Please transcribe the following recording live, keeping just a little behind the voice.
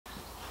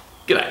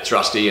G'day, it's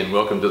Rusty and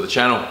welcome to the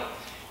channel.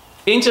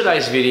 In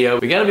today's video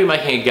we're going to be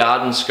making a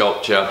garden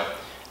sculpture,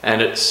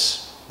 and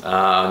it's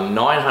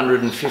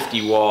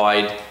 950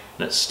 wide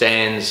and it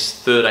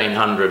stands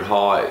 1300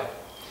 high,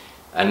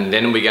 and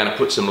then we're going to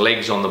put some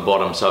legs on the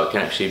bottom so it can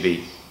actually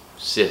be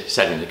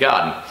sat in the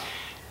garden.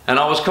 And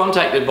I was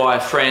contacted by a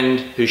friend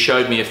who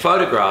showed me a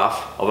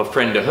photograph of a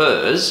friend of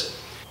hers.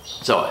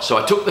 So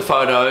I took the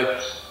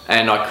photo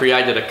and I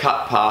created a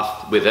cut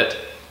path with it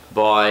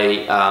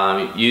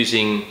by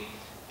using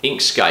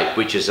Inkscape,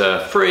 which is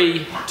a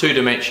free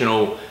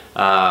two-dimensional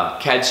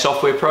CAD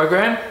software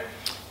program.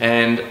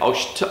 And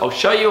I'll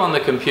show you on the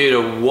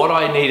computer what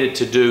I needed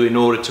to do in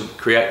order to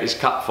create this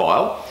cut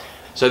file.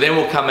 So then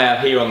we'll come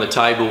out here on the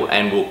table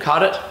and we'll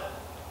cut it,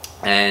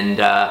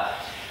 and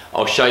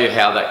I'll show you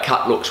how that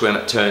cut looks when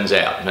it turns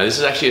out. Now this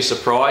is actually a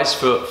surprise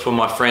for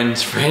my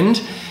friend's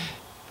friend,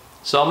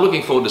 so I'm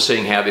looking forward to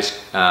seeing how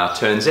this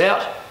turns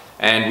out.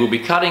 And we'll be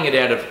cutting it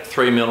out of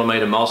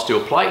 3mm mild steel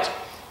plate,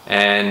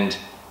 and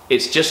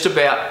it's just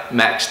about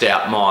maxed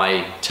out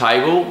my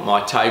table.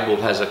 My table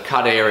has a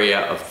cut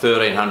area of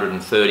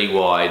 1330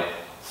 wide,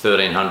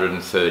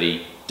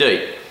 1330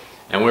 deep,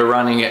 and we're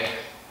running it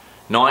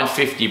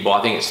 950 by,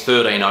 I think it's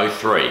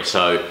 1303.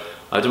 So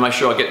I have to make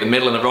sure I get the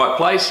metal in the right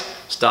place,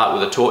 start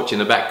with a torch in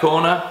the back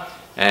corner,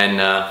 and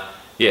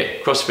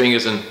yeah, cross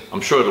fingers, and I'm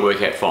sure it'll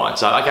work out fine.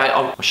 So okay,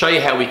 I'll show you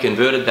how we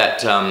converted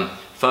that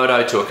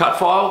photo to a cut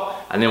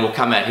file, and then we'll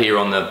come out here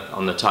on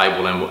the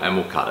table and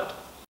we'll cut it.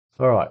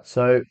 Alright,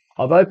 so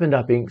I've opened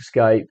up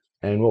Inkscape,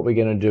 and what we're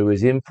going to do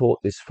is import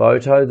this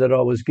photo that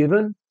I was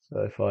given. So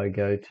if I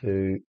go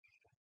to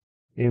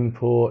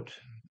import,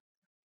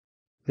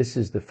 this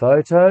is the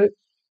photo.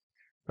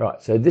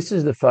 Right, so this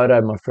is the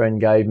photo my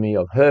friend gave me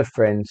of her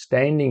friend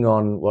standing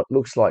on what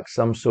looks like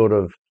some sort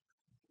of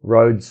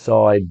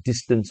roadside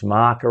distance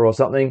marker or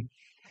something.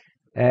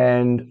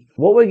 And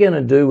what we're going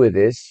to do with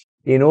this,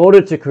 in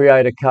order to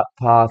create a cut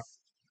path,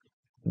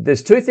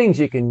 there's two things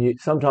you can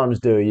sometimes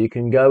do. You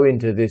can go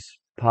into this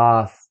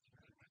path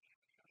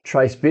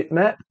trace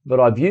bitmap, but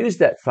I've used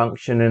that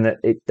function and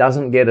it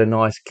doesn't get a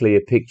nice clear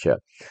picture.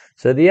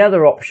 So the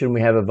other option we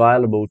have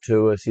available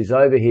to us is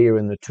over here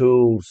in the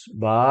tools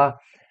bar.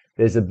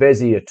 There's a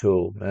Bezier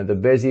tool. Now the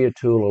Bezier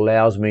tool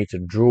allows me to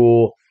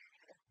draw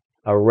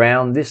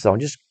around this. I'll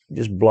just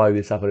blow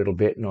this up a little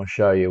bit and I'll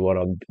show you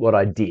what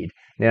I did.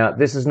 Now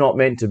this is not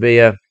meant to be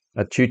a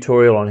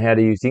tutorial on how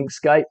to use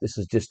Inkscape. This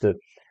is just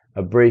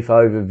a brief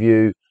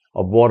overview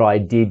of what I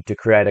did to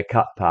create a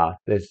cut path.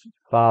 There's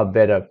far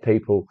better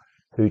people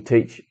who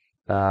teach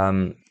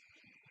Inkscape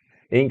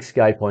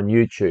on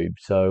YouTube.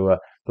 So,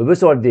 but this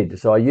is what I did.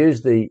 So I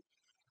used the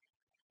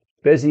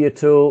Bezier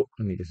tool.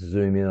 Let me just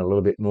zoom in a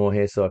little bit more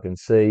here so I can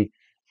see.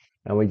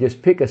 And we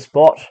just pick a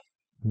spot.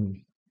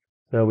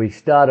 So we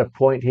start a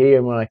point here,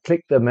 and when I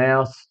click the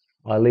mouse,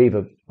 I leave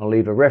a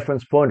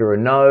reference point or a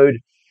node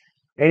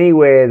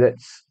anywhere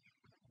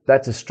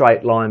that's a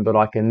straight line, but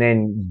I can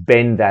then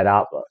bend that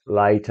up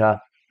later.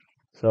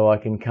 So I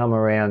can come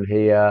around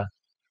here,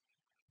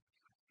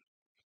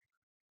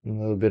 a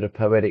little bit of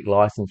poetic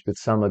license with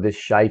some of this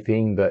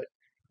shaping, but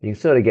you can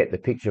sort of get the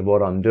picture of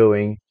what I'm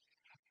doing.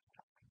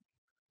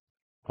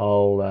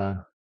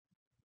 I'll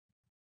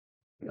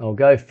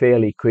go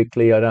fairly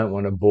quickly. I don't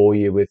want to bore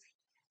you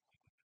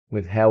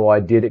with how I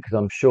did it, because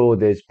I'm sure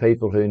there's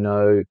people who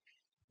know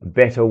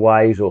better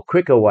ways or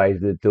quicker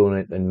ways of doing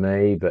it than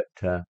me, but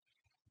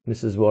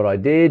this is what I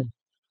did.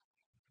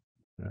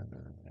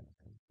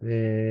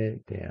 There,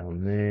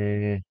 down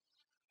there,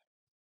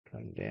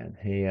 come down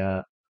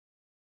here.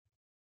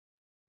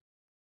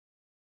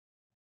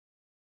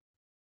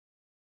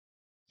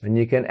 And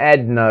you can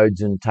add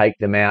nodes and take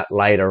them out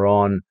later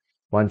on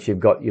once you've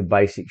got your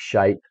basic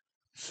shape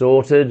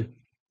sorted.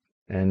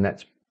 And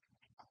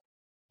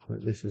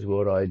this is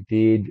what I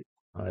did.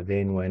 I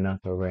then went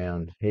up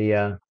around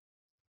here,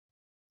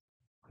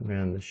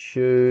 around the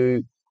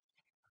shoe.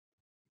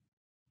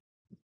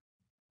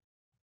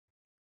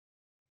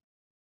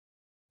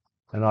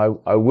 And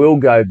I will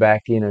go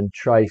back in and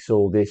trace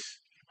all this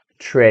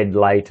tread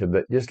later,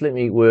 but just let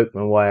me work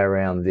my way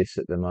around this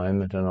at the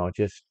moment, and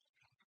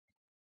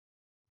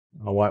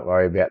I won't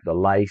worry about the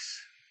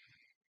lace.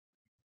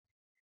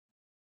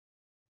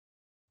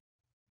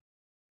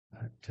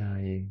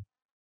 And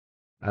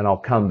I'll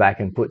come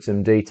back and put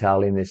some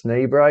detail in this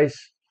knee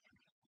brace,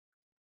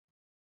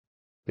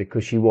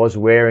 because she was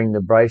wearing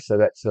the brace, so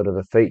that's sort of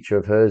a feature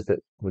of hers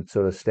that would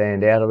sort of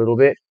stand out a little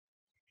bit.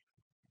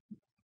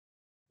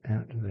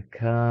 Out to the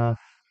calf.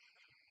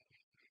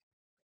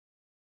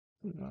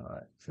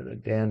 Alright, sort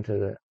of down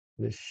to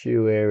the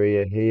shoe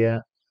area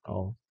here.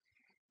 I'll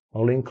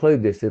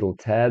include this little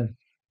tab.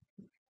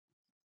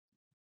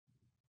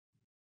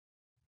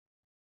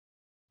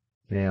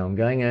 Now I'm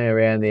going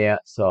around the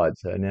outside,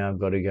 so now I've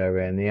got to go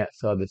around the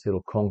outside, this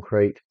little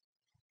concrete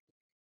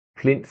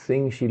plinth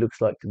thing she looks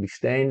like to be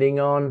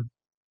standing on.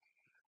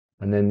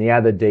 And then the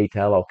other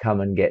detail I'll come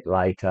and get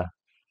later,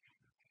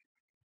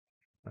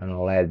 and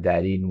I'll add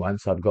that in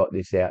once I've got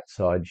this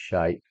outside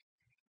shape,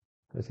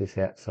 because this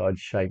outside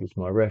shape is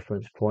my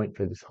reference point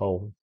for this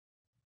whole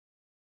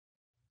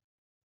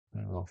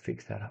I'll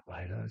fix that up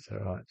later, it's all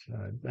right. So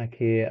back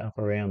here, up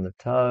around the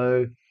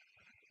toe.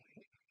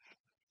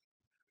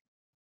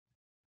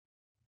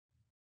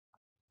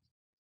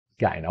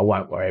 Again, I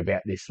won't worry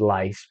about this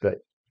lace, but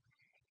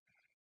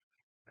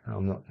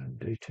I'm not going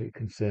to be too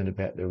concerned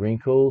about the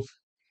wrinkles.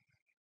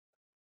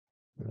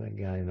 But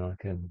again, I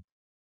can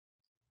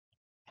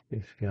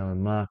just go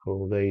and mark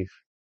all these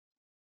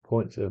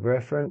points of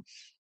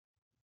reference.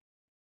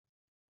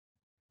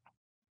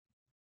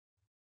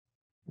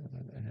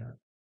 Out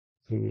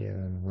here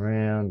and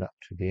round up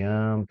to the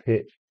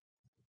armpit.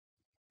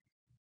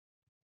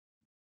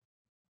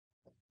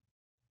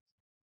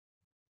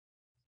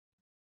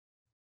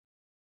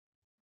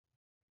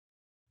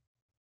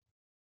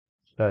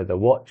 So the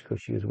watch,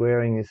 because she was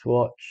wearing this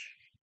watch,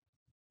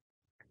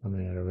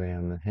 coming out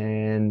around the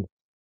hand.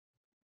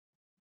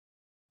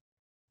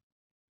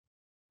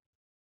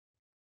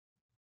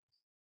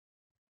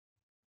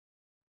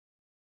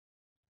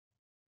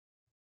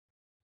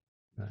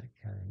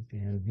 Okay,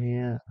 down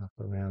here, up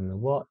around the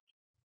watch.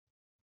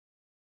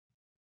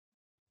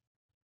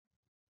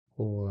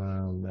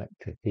 Forearm back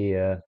to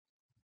here,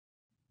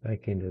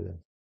 back into the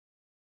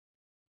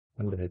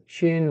under her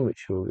chin,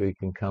 which we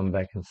can come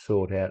back and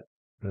sort out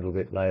a little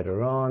bit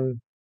later on.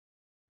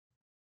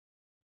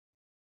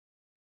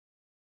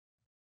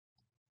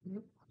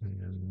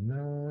 And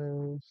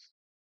nose.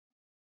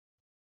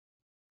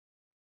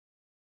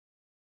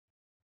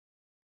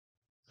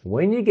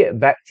 When you get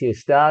back to your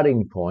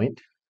starting point,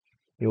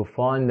 you'll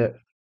find that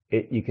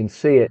you can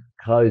see it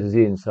closes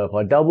in. So if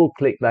I double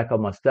click back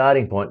on my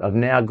starting point, I've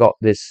now got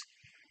this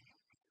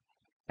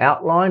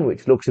outline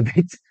which looks a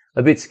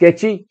bit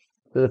sketchy.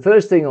 So the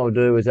first thing I'll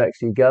do is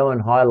actually go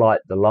and highlight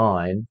the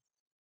line,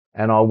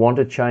 and I want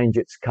to change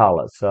its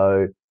color.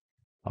 So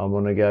I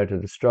want to go to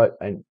the stroke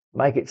and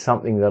make it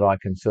something that I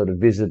can sort of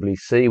visibly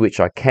see, which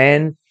I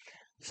can.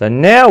 So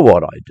now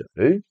what I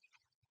do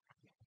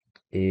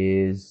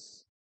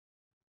is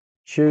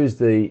choose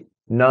the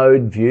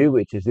node view,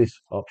 which is this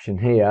option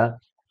here,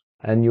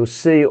 and you'll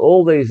see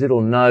all these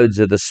little nodes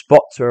are the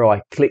spots where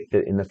I clicked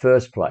it in the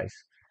first place.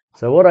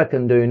 So what I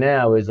can do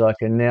now is I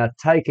can now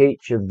take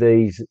each of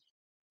these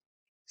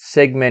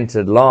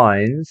segmented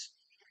lines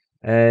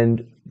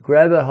and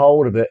grab a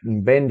hold of it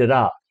and bend it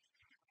up.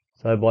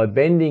 So by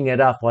bending it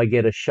up, I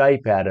get a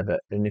shape out of it.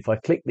 And if I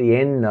click the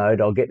end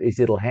node, I'll get these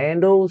little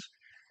handles,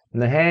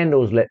 and the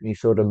handles let me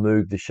sort of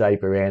move the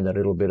shape around a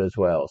little bit as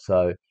well.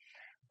 So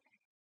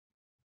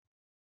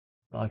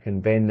I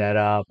can bend that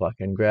up, I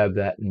can grab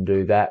that and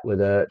do that with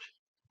it.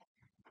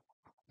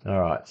 All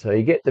right, so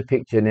you get the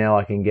picture now.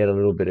 I can get a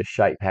little bit of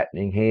shape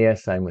happening here,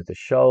 same with the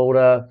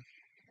shoulder.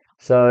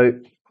 So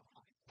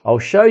I'll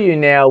show you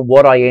now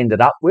what I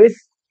ended up with,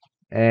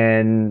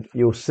 and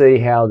you'll see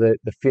how the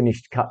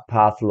finished cut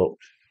path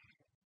looked.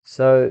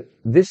 So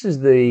this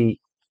is the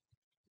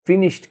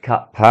finished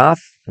cut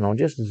path, and I'll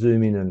just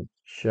zoom in and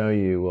show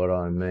you what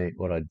I mean,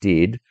 what I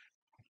did.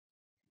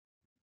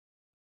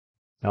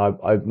 Now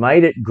I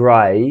made it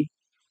grey.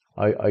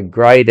 I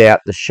greyed out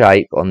the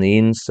shape on the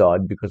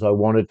inside because I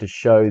wanted to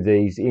show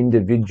these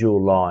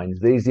individual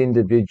lines. These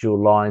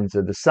individual lines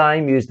are the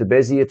same. Use the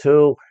Bezier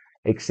tool,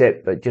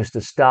 except that just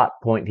a start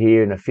point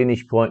here and a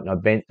finish point, and I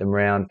bent them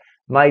round,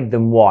 made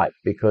them white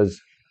because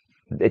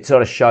it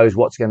sort of shows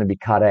what's going to be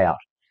cut out.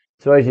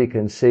 So as you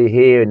can see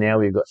here, now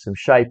we've got some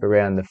shape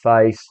around the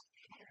face.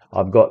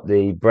 I've got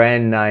the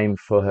brand name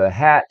for her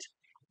hat.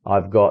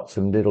 I've got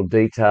some little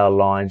detail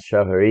lines,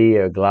 show her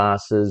ear,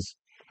 glasses,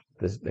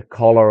 the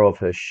collar of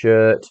her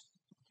shirt.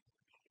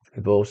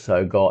 We've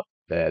also got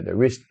the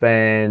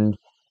wristband.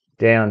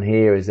 Down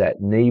here is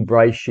that knee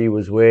brace she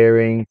was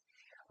wearing.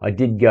 I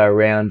did go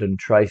around and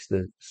trace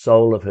the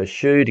sole of her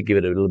shoe to give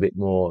it a little bit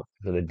more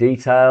sort of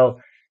detail,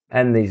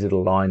 and these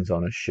little lines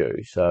on her shoe.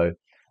 So,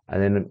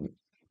 and then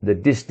the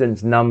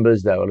distance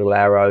numbers, they were little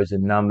arrows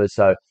and numbers.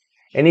 So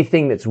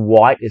anything that's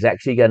white is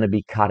actually going to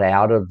be cut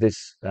out of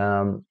this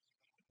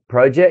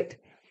project.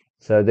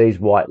 So these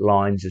white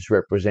lines just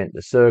represent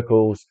the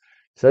circles.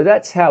 So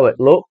that's how it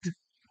looked.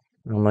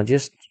 And I'll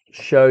just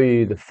show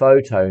you the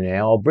photo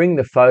now. I'll bring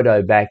the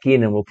photo back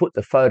in and we'll put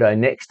the photo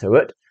next to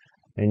it,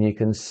 and you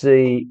can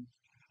see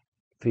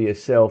for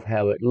yourself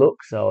how it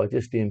looks. So I'll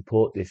just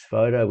import this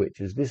photo, which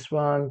is this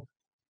one.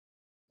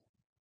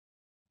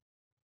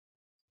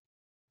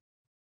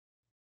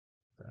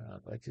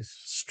 I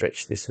just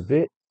stretch this a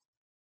bit.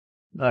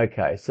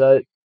 Okay, so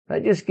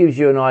that just gives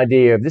you an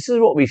idea of, this is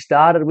what we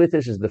started with.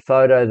 This is the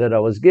photo that I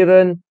was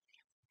given.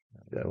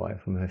 Go away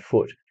from her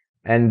foot.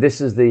 And this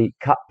is the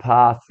cut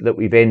path that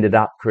we've ended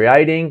up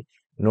creating,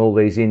 and all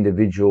these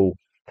individual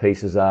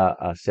pieces are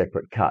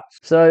separate cuts.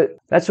 So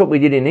that's what we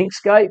did in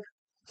Inkscape.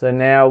 So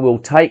now we'll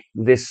take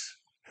this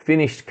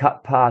finished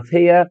cut path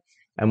here,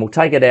 and we'll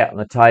take it out on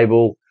the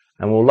table,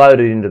 and we'll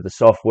load it into the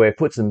software,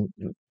 put some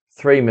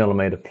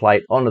 3mm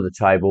plate onto the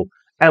table,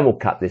 and we'll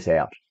cut this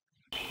out.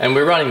 And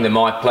we're running the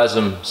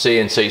MyPlasm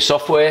CNC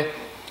software,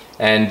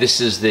 and this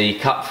is the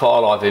cut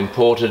file. I've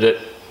imported it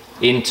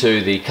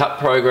into the cut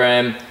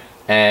program,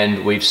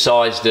 and we've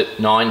sized it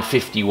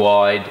 950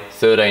 wide,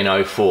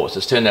 1304. So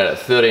it's turned out at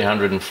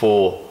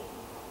 1304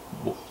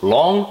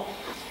 long.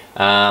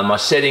 My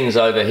settings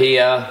over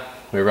here,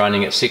 we're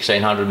running at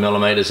 1600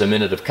 millimeters a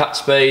minute of cut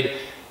speed.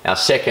 Our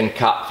second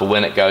cut for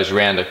when it goes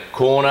around a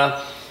corner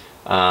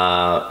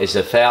is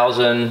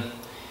 1000.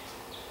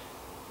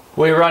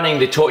 We're running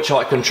the torch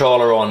height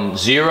controller on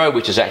 0,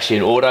 which is actually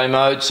in auto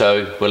mode,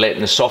 so we're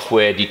letting the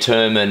software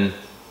determine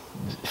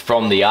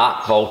from the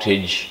arc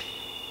voltage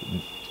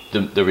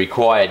the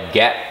required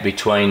gap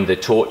between the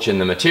torch and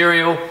the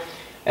material.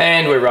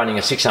 And we're running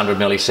a 600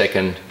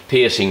 millisecond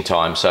piercing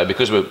time, so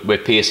because we're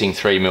piercing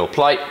 3mm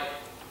plate,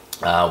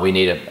 we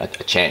need a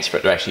chance for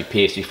it to actually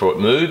pierce before it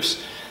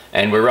moves.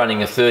 And we're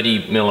running a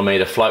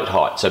 30mm float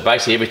height, so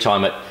basically every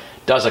time it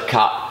does a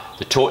cut,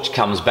 the torch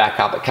comes back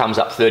up, it comes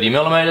up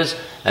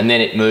 30mm, and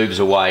then it moves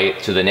away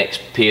to the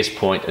next pierce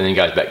point and then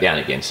goes back down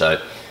again.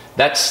 So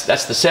that's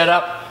the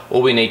setup.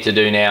 All we need to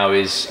do now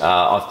is,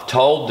 I've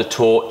told the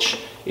torch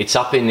it's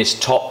up in this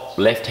top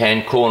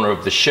left-hand corner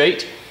of the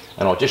sheet,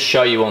 and I'll just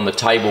show you on the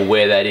table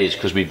where that is,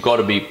 because we've got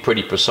to be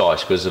pretty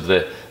precise because of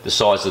the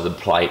size of the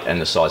plate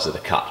and the size of the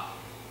cut.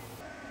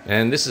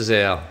 And this is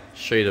our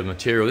sheet of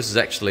material. This is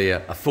actually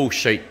a full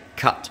sheet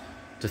cut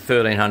to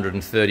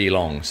 1330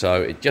 long,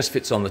 so it just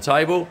fits on the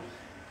table.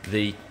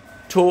 The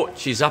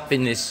torch is up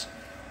in this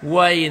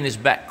way in this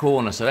back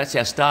corner, so that's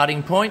our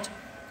starting point,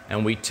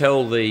 and we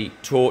tell the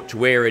torch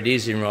where it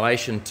is in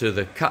relation to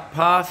the cut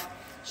path,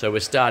 so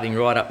we're starting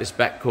right up this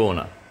back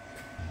corner.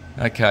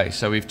 Okay,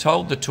 so we've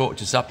told the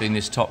torch is up in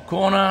this top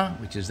corner,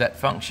 which is that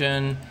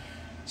function,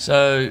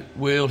 so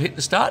we'll hit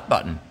the start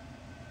button.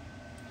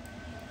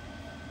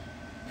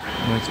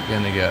 Where's it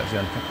going to go? It's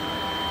going to come.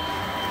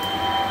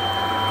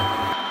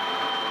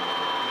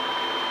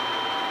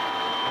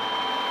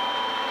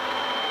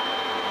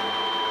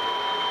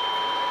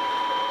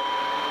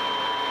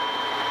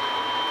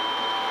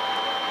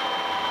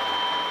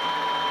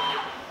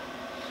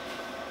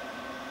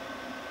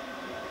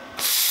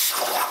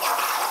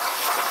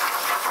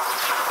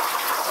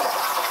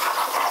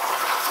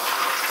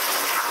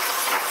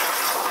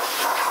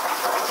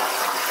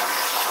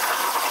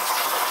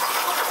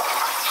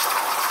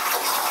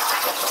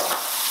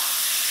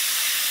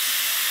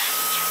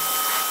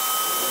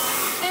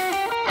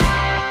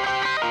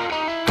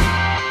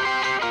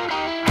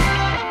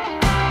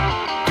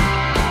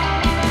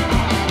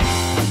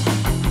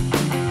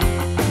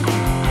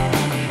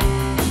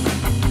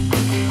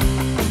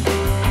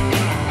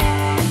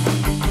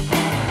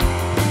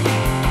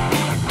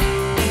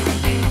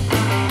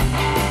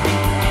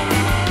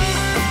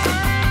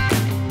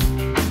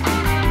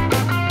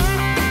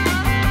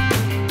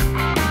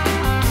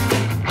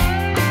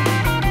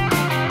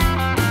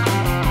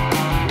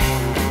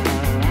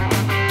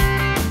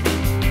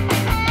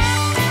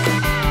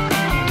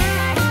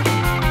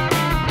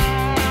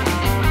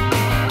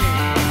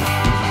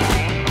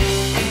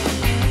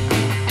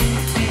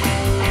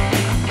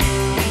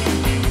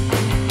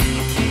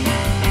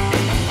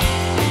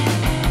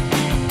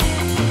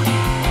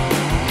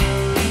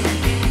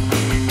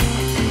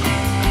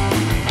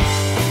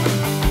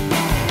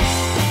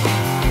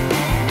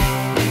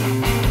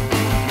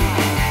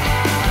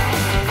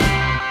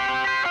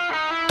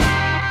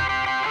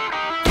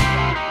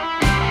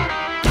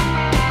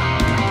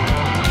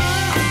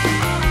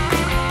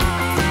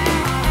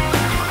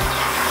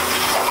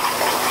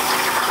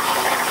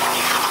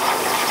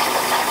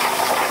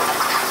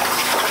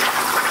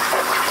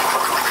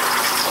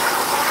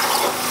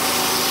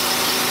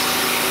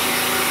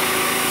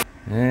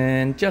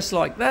 And just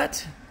like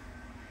that,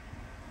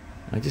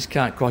 I just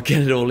can't quite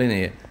get it all in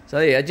here. So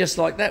yeah, just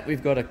like that,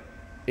 we've got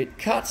it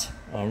cut.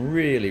 I'm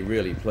really,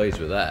 really pleased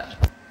with that.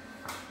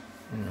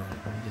 Let me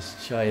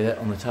just show you that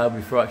on the table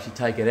before I actually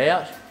take it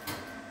out.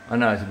 I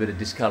know it's a bit of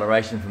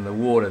discoloration from the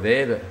water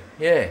there, but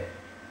yeah,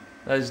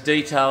 those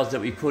details that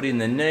we put in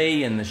the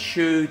knee and the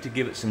shoe to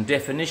give it some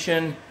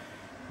definition.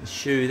 The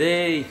shoe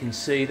there, you can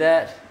see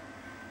that.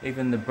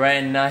 Even the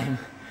brand name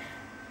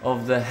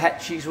of the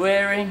hat she's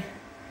wearing.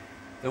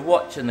 The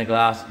watch and the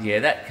glass, yeah,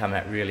 that come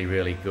out really,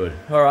 really good.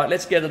 All right,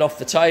 let's get it off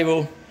the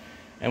table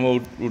and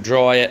we'll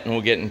dry it and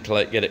we'll get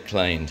it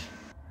cleaned.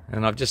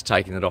 And I've just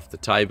taken it off the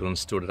table and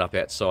stood it up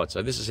outside.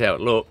 So this is how it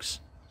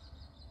looks.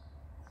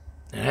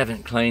 I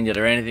haven't cleaned it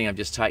or anything, I've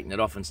just taken it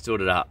off and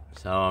stood it up.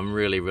 So I'm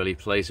really, really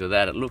pleased with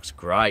that. It looks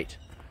great.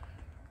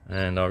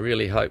 And I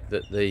really hope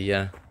that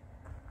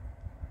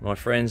my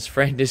friend's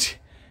friend is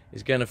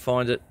going to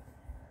find it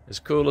as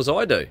cool as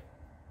I do.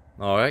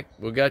 All right,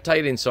 we'll go take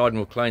it inside and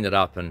we'll clean it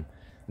up, and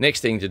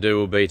next thing to do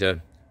will be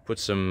to put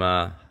some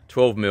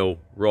 12mm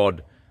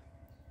rod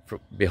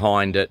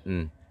behind it,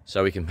 and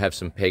so we can have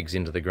some pegs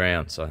into the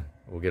ground. So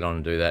we'll get on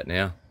and do that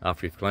now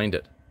after we've cleaned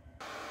it.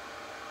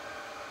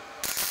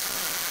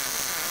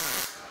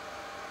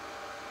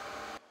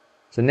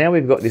 So now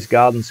we've got this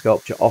garden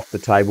sculpture off the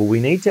table, we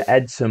need to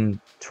add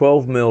some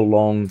 12mm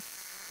long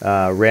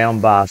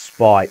round bar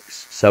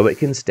spikes so it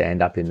can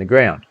stand up in the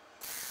ground.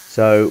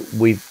 So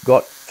we've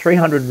got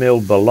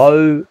 300mm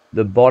below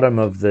the bottom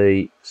of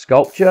the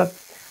sculpture,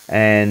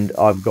 and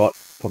I've got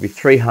probably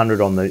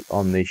 300 on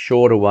the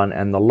shorter one,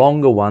 and the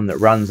longer one that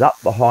runs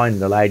up behind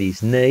the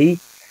lady's knee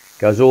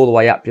goes all the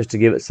way up just to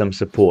give it some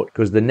support,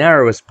 because the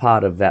narrowest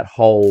part of that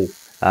whole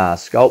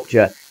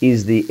sculpture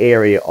is the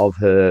area of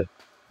her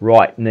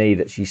right knee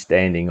that she's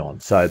standing on.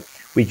 So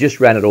we just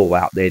ran it all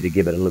out there to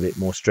give it a little bit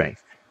more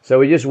strength. So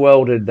we just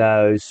welded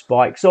those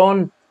spikes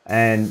on,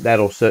 and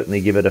that'll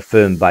certainly give it a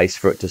firm base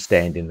for it to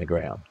stand in the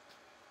ground.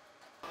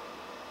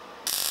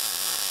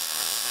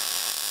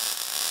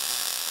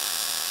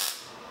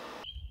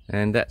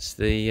 And that's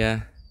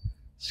the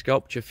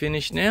sculpture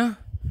finished now.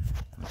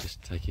 I'll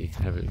just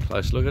have a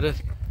close look at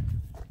it.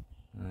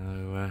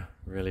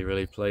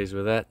 Really pleased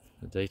with that.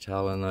 The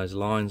detail on those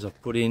lines I've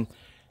put in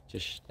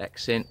just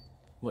accent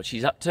what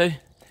she's up to.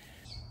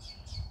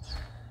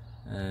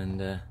 And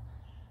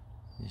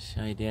you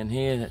see down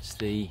here, that's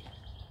the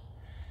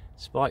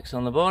spikes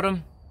on the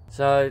bottom.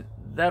 So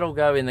that'll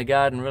go in the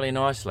garden really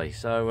nicely.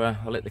 So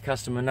I'll let the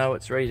customer know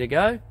it's ready to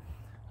go,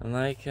 and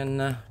they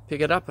can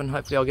pick it up, and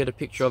hopefully I'll get a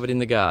picture of it in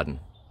the garden.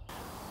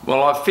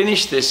 Well, I've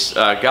finished this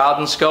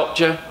garden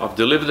sculpture. I've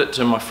delivered it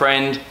to my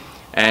friend,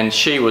 and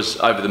she was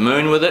over the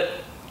moon with it.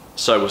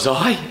 So was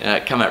I.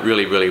 It came out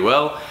really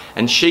well.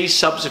 And she's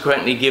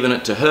subsequently given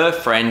it to her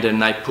friend,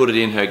 and they put it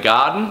in her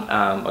garden.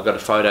 I've got a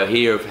photo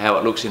here of how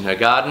it looks in her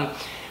garden,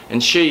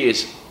 and she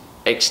is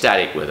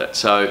ecstatic with it.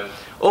 So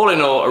all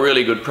in all, a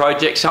really good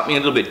project, something a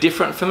little bit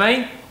different for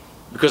me,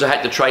 because I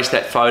had to trace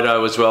that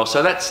photo as well.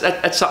 So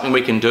that's something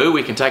we can do.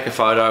 We can take a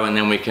photo and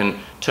then we can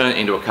turn it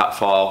into a cut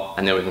file,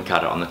 and then we can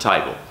cut it on the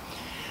table.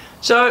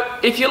 So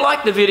if you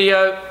like the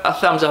video, a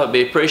thumbs up would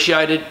be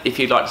appreciated. If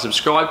you'd like to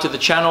subscribe to the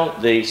channel,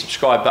 the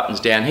subscribe button's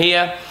down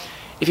here.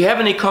 If you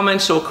have any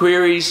comments or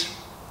queries,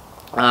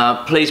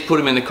 please put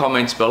them in the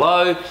comments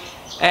below.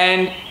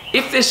 And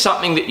if there's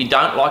something that you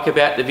don't like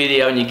about the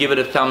video and you give it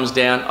a thumbs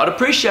down, I'd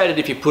appreciate it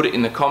if you put it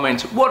in the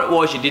comments what it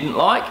was you didn't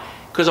like,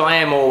 because I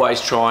am always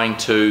trying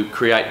to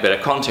create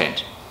better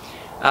content.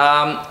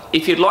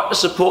 If you'd like to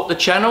support the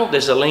channel,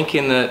 there's a link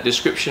in the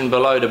description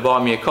below to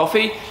buy me a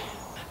coffee,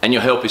 and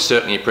your help is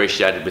certainly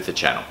appreciated with the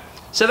channel.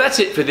 So that's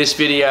it for this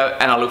video,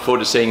 and I look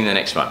forward to seeing you in the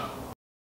next one.